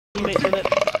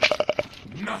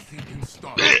Nothing can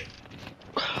stop it.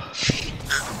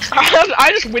 I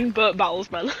just win burp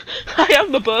battles, man. I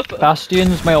am the burper.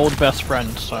 Bastion's my old best friend,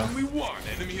 so. Only one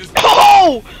enemy is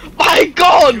Oh my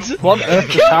god! What on earth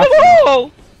just Kill them happened?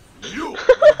 all! you.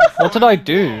 What did I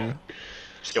do?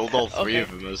 Killed all three of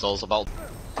them as I was about.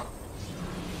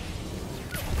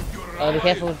 Oh, be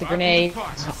careful with the grenade.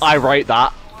 I write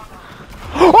that.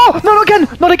 Oh, no, not again!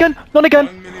 Not again! Not again!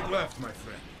 1 minute left, my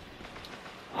friend.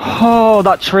 Oh,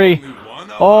 that tree. Only one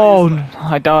ally Oh, is left.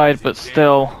 I died, but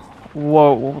still.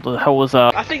 Whoa, what the hell was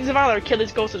that? I think Zavala would kill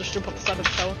his ghost and just jump off the side of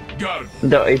the tower. Got it.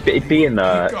 No, it'd be in Pick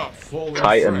up, fallen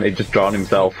Titan, friend. he'd just drown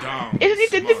himself. Down.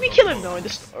 Didn't we kill him though in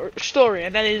the story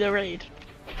and then in the raid?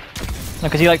 No,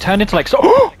 because he like turned into like so.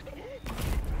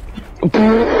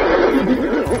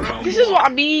 This is what I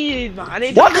mean, man.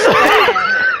 It What? doesn't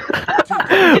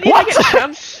fair. Didn't even get a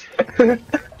chance.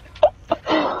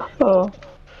 Oh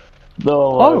my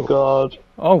Oh. god.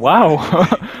 Oh wow.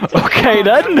 Okay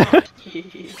then.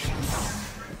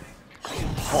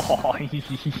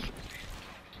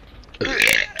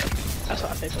 That's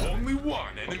what I say. Only one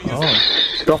enemy is Oh. left.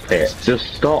 Stop it.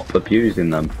 Just stop abusing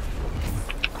them.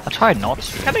 I tried not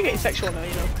to. Kind of getting sexual now,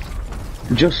 you know.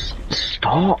 Just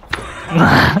stop.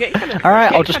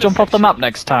 Alright, I'll just jump off the map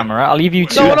next time, alright? I'll leave you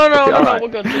two. No, Alright. we're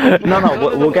good. No,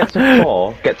 we'll get to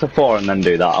 4. Get to 4 and then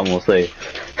do that, and we'll see.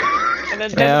 And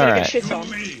then Yeah, we're gonna alright. get shit on.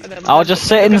 And then I'll just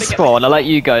sit in we're gonna get- spawn, I'll let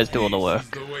you guys do all the work.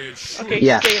 The way it should. Okay,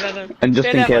 Yeah. stay there then. And just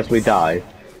Stay in there, case we die.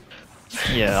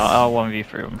 Yeah, I'll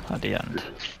 1v3 them at the end.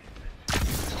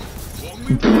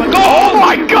 Only Oh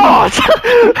my god!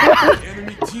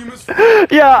 enemy team is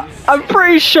Yeah, I'm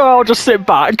pretty sure I'll just sit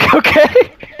back,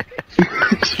 okay?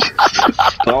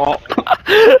 Stop.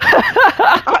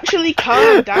 Actually,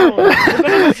 calm down. We're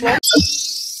gonna flop.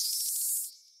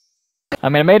 I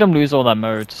mean, I made them lose all their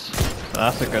modes, so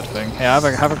that's a good thing. Yeah,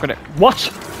 have a good. What?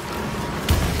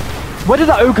 Where did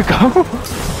that ogre go?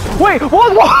 Wait,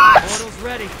 what? What? Portal's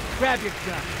ready. Grab your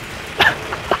gun.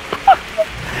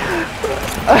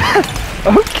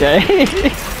 Okay.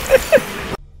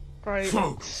 Right,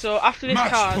 Folks, so after this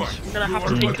match card, point. we're gonna have You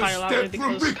to are take but a Kyle out step of it from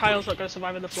because victory. Kyle's not gonna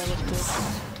survive in the flawless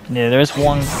pool. Yeah, there is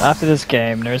one after this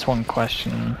game. There is one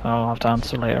question I'll have to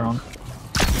answer later on.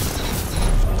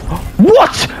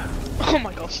 What? Oh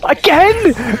my god, Again?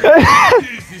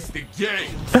 This is the game.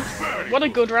 what a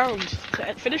good round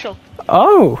to finish on.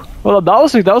 Oh, well that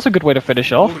was a good way to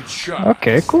finish off. Loaded shot.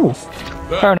 Okay, cool.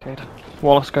 Fair enough.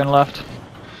 Warlock's going left.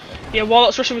 Yeah,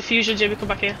 Warlock's rushing with fusion. Jamie, come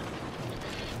back here.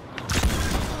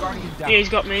 Yeah, he's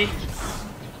got me.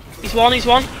 He's one.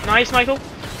 Nice, Michael.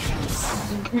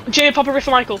 Jamie, pop a riff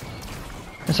for Michael.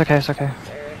 It's okay. It's okay.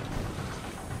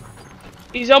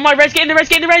 He's on my res. Get in the res.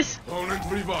 Get in the res. Opponent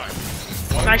revived.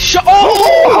 Nice shot.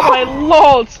 Oh my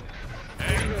lord.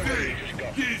 And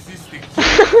this is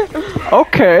the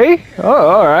Okay. Oh,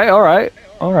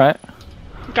 all right.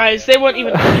 Guys, they won't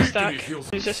even know this stack.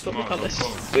 Lose this, but we got this.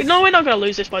 No, we're not gonna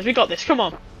lose this, boys. We got this. Come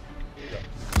on.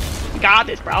 We got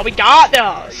this, bro. We got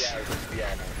this.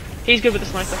 He's good with the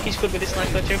sniper. He's good with the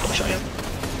sniper. Jamie, put a shot him.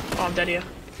 Oh, I'm dead here.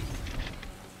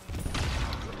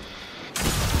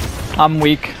 I'm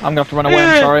weak. I'm gonna have to run away.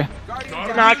 I'm sorry.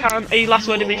 Nah, I can't. He last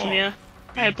worded me from the air.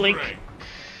 I had blink.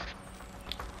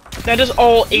 They're just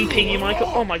all aping you,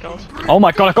 Michael. Oh my god. Oh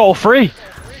my god, I got all three.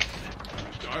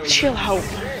 Chill out.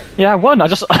 Yeah, I won. I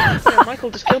just. Yeah,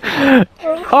 Michael just killed me.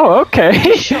 Oh, okay.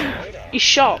 He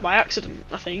shot by accident,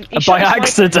 I think. He By shot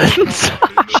his sniper.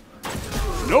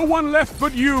 accident. No one left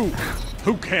but you.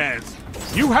 Who cares?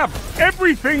 You have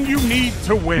everything you need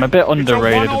to win. I'm a bit It's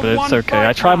underrated, but it's one-on-one okay. I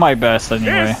fight try now. my best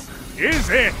anyway. This is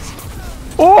it.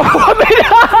 Oh,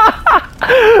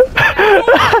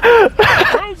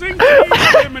 Opposing team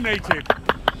eliminated.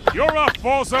 You're a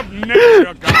force of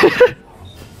nature, guys.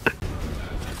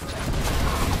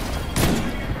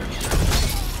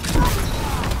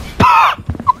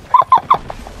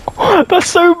 that's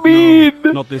so mean.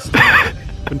 Not this time.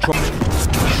 Control.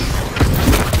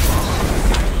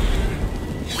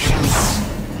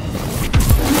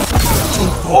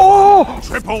 Oh,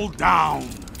 Triple down.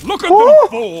 Look at Oh.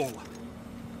 them fall.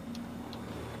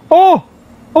 oh,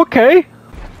 okay.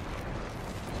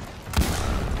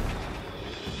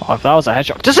 Oh, if that was a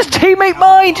headshot. Does his teammate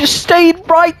mine just stayed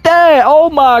right there? Oh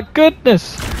my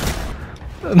goodness.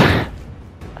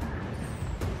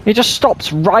 He just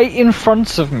stops right in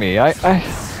front of me.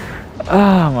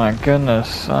 Oh my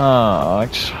goodness. Oh,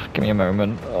 just give me a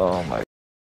moment. Oh my.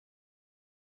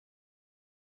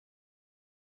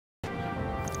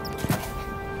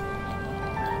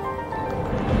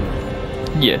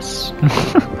 Yes.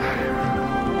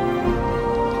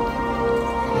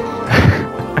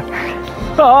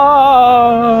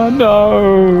 Oh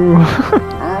no.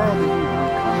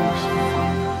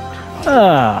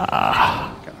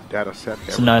 data set.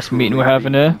 It's a nice meeting we're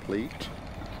having here. Complete.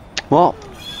 What?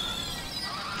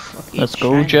 Let's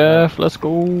go, Jeff. Let's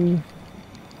go.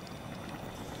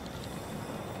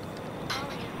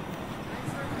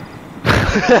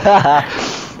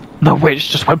 The witch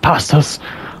just went past us.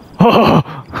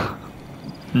 Oh,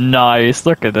 nice.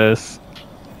 Look at this.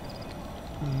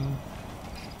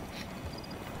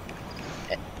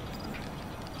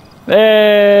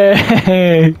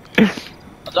 Hey!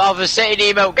 I have a sitting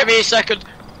email. Give me a second.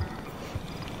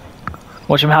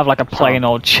 Watch him have like a plain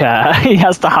old chair. He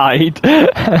has to hide.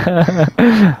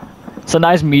 It's a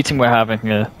nice meeting we're having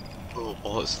here.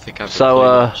 Oh,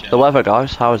 The weather,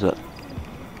 guys, how is it?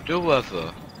 The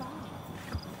weather.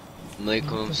 I'm gonna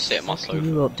go and sit on my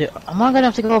sofa. Am I gonna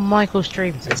have to go on Michael's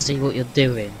stream to see what you're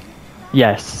doing?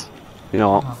 Yes. You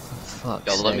know what? Oh, for fuck's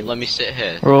Yo, sake. let me sit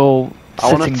here. We're all I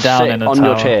want sitting to down sit in a on tower.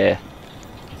 your chair.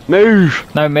 Move!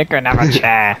 No, make her another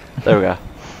chair. There we go.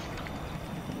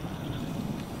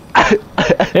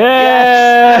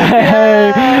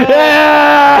 Yay!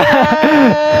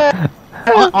 Yeah!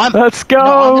 Let's go!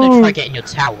 No, I'm gonna try getting your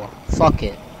tower. Fuck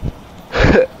it.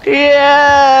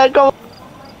 Yeah! Go!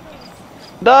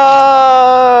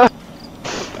 No!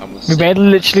 We made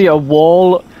literally a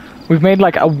wall. We've made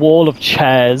like a wall of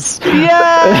chairs.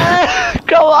 Yeah!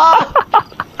 Come on!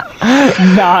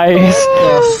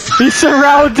 Nice. He's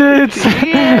surrounded.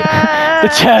 Yeah! The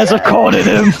chairs have cornered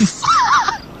him.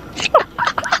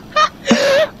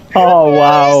 Oh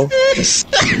wow.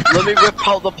 Let me rip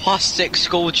out the plastic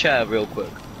school chair real quick.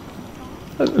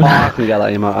 Oh, I can get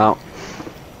that emote out.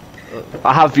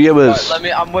 I have viewers.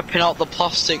 Right, I'm whipping out the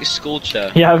plastic school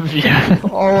chair. Yeah.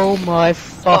 Oh my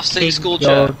Plastic fucking school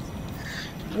god. chair.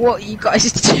 What are you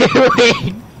guys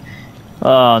doing?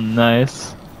 Oh,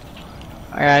 nice.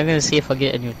 Alright, I'm gonna see if I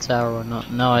get a new tower or not.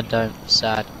 No, I don't.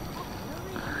 Sad.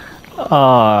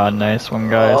 Oh, nice one,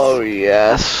 guys. Oh,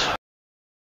 yes.